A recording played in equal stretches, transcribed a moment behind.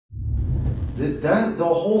The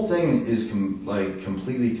whole thing is like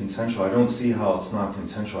completely consensual. I don't see how it's not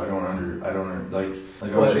consensual. I don't like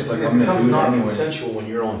I was just like, I'm gonna do it not anyway. Consensual when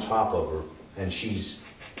you're on top of her and she's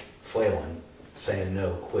flailing, saying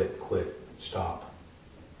no, quit, stop,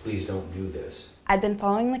 please don't do this. I'd been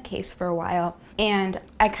following the case for a while, and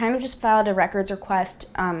I kind of just filed a records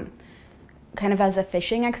request kind of as a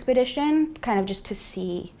fishing expedition, kind of just to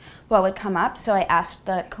see what would come up. So I asked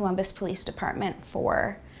the Columbus Police Department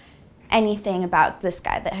for anything about this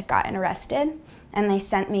guy that had gotten arrested, and they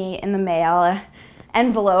sent me in the mail an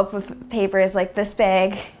envelope of papers like this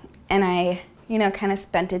big, and I, kind of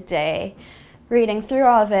spent a day reading through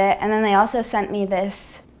all of it. And then they also sent me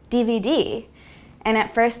this DVD, and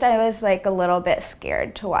at first I was like a little bit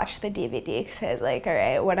scared to watch the DVD because I was like, all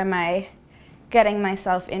right, what am I getting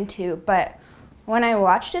myself into? But when I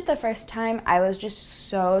watched it the first time, I was just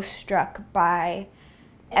so struck by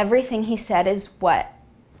everything he said is what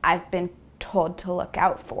I've been told to look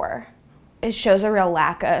out for. It shows a real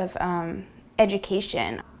lack of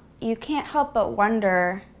education. You can't help but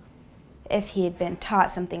wonder if he'd been taught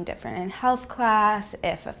something different in health class,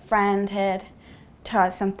 if a friend had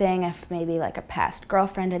taught something, if maybe like a past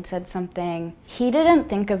girlfriend had said something. He didn't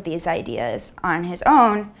think of these ideas on his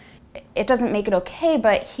own. It doesn't make it okay,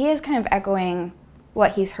 but he is kind of echoing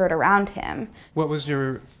what he's heard around him. What was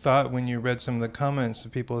your thought when you read some of the comments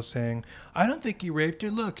of people saying, I don't think he raped her,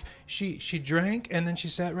 look, she drank and then she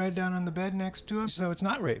sat right down on the bed next to him, so it's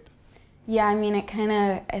not rape? Yeah, I mean,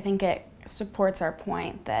 I think it supports our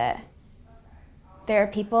point that there are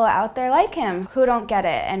people out there like him who don't get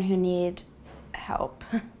it and who need help.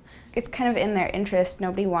 It's kind of in their interest.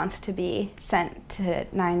 Nobody wants to be sent to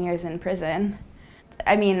 9 years in prison.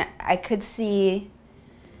 I mean, I could see,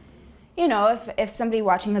 if somebody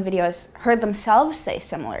watching the video has heard themselves say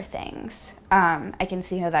similar things, I can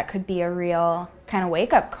see how that could be a real kind of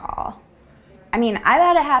wake-up call. I mean, I've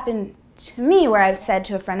had it happen to me where I've said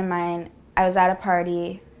to a friend of mine, I was at a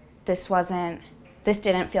party, this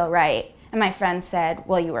didn't feel right, and my friend said,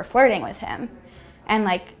 well, you were flirting with him. And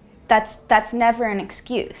that's never an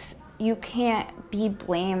excuse. You can't be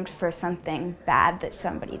blamed for something bad that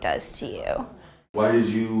somebody does to you. Why did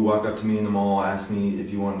you walk up to me in the mall, ask me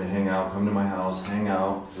if you wanted to hang out, come to my house, hang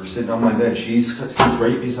out? We're sitting on my bed. She sits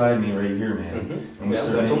right beside me right here, man. Mm-hmm. And we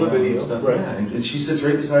start that's on the video. Stuff. Right. Yeah, and she sits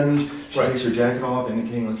right beside me. She Right. takes her jacket off,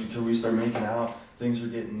 indicating, can we start making out? Things are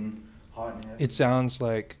getting hot and heavy. It sounds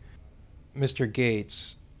like Mr.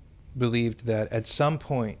 Gates believed that at some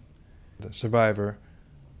point the survivor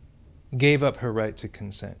gave up her right to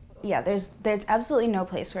consent. Yeah, there's absolutely no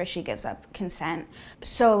place where she gives up consent.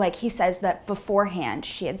 So he says that beforehand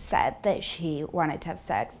she had said that she wanted to have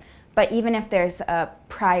sex, but even if there's a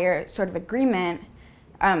prior sort of agreement,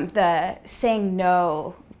 the saying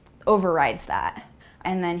no overrides that.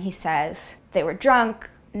 And then he says they were drunk.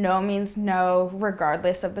 No means no,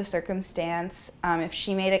 regardless of the circumstance. If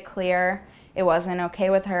she made it clear it wasn't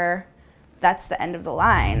okay with her, that's the end of the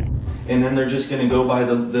line. And then they're just going to go by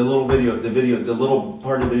the little video, the little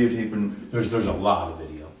part of the videotape. And There's a lot of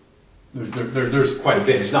video. There's quite a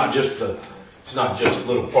bit. It's not just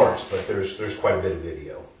little parts, but there's quite a bit of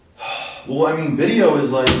video. Well, I mean, video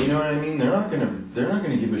is like, you know what I mean? They're not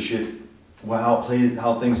gonna give a shit how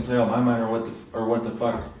things play out in my mind or what the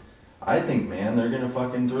fuck I think, man. They're gonna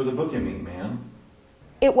fucking throw the book at me, man.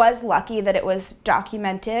 It was lucky that it was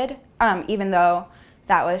documented, even though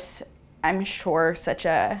that was, I'm sure, such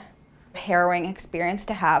a harrowing experience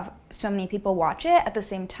to have so many people watch it. At the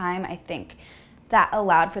same time, I think that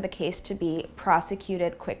allowed for the case to be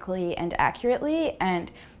prosecuted quickly and accurately,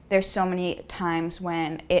 and there's so many times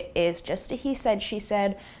when it is just a he said, she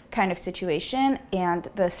said kind of situation, and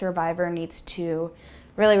the survivor needs to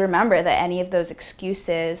really remember that any of those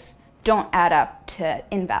excuses don't add up to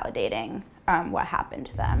invalidating what happened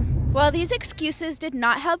to them. While these excuses did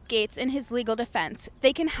not help Gates in his legal defense,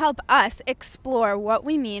 they can help us explore what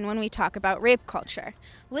we mean when we talk about rape culture.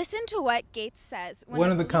 Listen to what Gates says.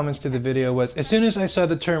 One of the comments to the video was, as soon as I saw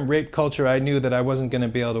the term rape culture, I knew that I wasn't going to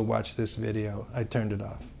be able to watch this video. I turned it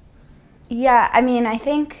off. Yeah, I mean, I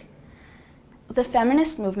think the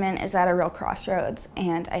feminist movement is at a real crossroads,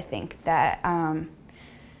 and I think that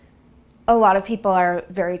a lot of people are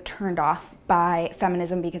very turned off by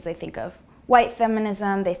feminism because they think of white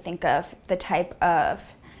feminism, they think of the type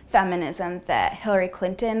of feminism that Hillary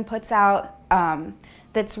Clinton puts out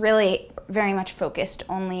that's really very much focused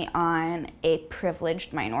only on a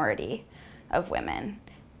privileged minority of women.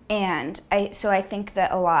 And so I think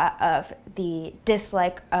that a lot of the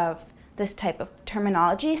dislike of this type of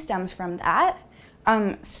terminology stems from that.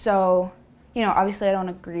 So, obviously I don't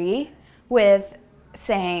agree with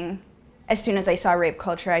saying, as soon as I saw rape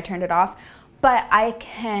culture, I turned it off. but I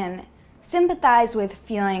can sympathize with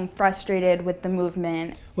feeling frustrated with the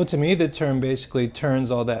movement. Well, to me, the term basically turns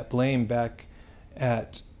all that blame back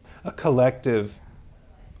at a collective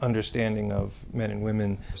understanding of men and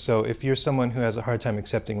women. So if you're someone who has a hard time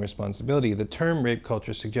accepting responsibility, the term rape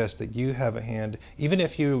culture suggests that you have a hand, even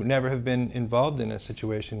if you never have been involved in a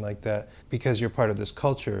situation like that, because you're part of this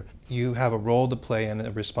culture, you have a role to play and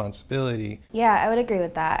a responsibility. Yeah, I would agree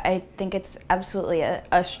with that. I think it's absolutely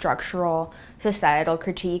a structural societal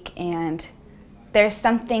critique, and there's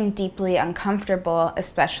something deeply uncomfortable,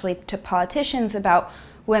 especially to politicians, about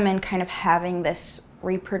women kind of having this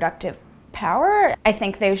reproductive power. I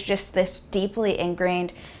think there's just this deeply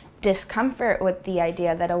ingrained discomfort with the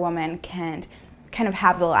idea that a woman can kind of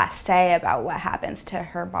have the last say about what happens to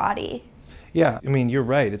her body. Yeah, I mean, you're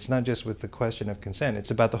right. It's not just with the question of consent. It's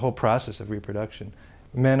about the whole process of reproduction.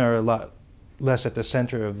 Men are a lot less at the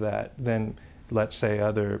center of that than, let's say,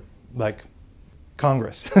 other, like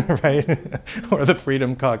Congress, right? Or the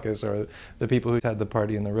Freedom Caucus, or the people who had the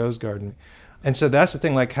party in the Rose Garden. And so that's the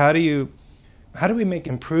thing, like, how do we make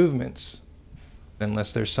improvements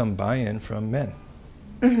unless there's some buy-in from men?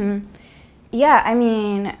 Mm-hmm. Yeah, I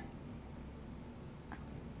mean,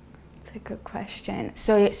 it's a good question.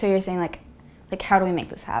 So you're saying like how do we make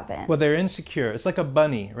this happen? Well, they're insecure. It's like a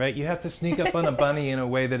bunny, right? You have to sneak up on a bunny in a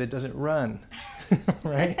way that it doesn't run,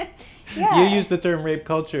 right? Yeah. You use the term rape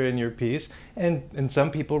culture in your piece, and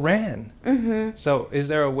some people ran. Mm-hmm. So is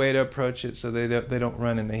there a way to approach it so they don't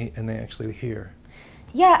run and they actually hear?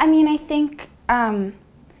 Yeah, I mean, I think, to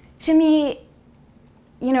me,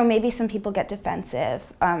 you know, maybe some people get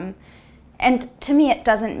defensive. And to me, it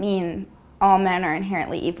doesn't mean all men are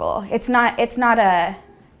inherently evil. It's not a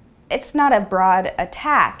broad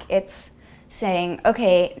attack. It's saying,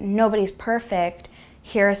 okay, nobody's perfect.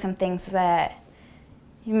 Here are some things that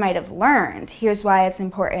you might have learned. Here's why it's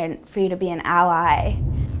important for you to be an ally.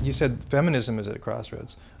 You said feminism is at a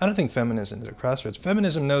crossroads. I don't think feminism is at a crossroads.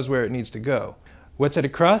 Feminism knows where it needs to go. What's at a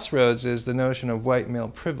crossroads is the notion of white male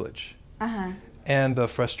privilege. Uh-huh. And the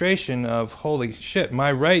frustration of, holy shit,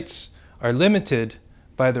 my rights are limited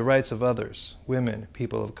by the rights of others, women,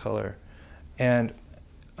 people of color. And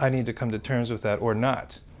I need to come to terms with that or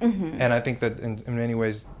not. Mm-hmm. And I think that in many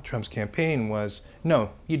ways Trump's campaign was,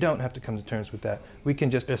 no, you don't have to come to terms with that. We can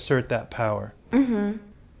just assert that power. Mm-hmm.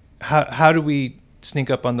 How do we sneak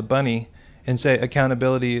up on the bunny and say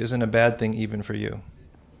accountability isn't a bad thing even for you?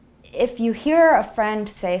 If you hear a friend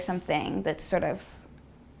say something that sort of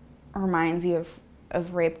reminds you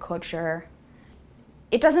of rape culture,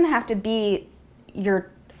 it doesn't have to be you're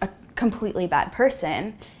a completely bad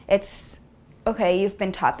person. It's, okay, you've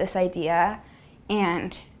been taught this idea,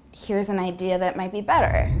 and here's an idea that might be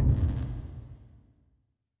better.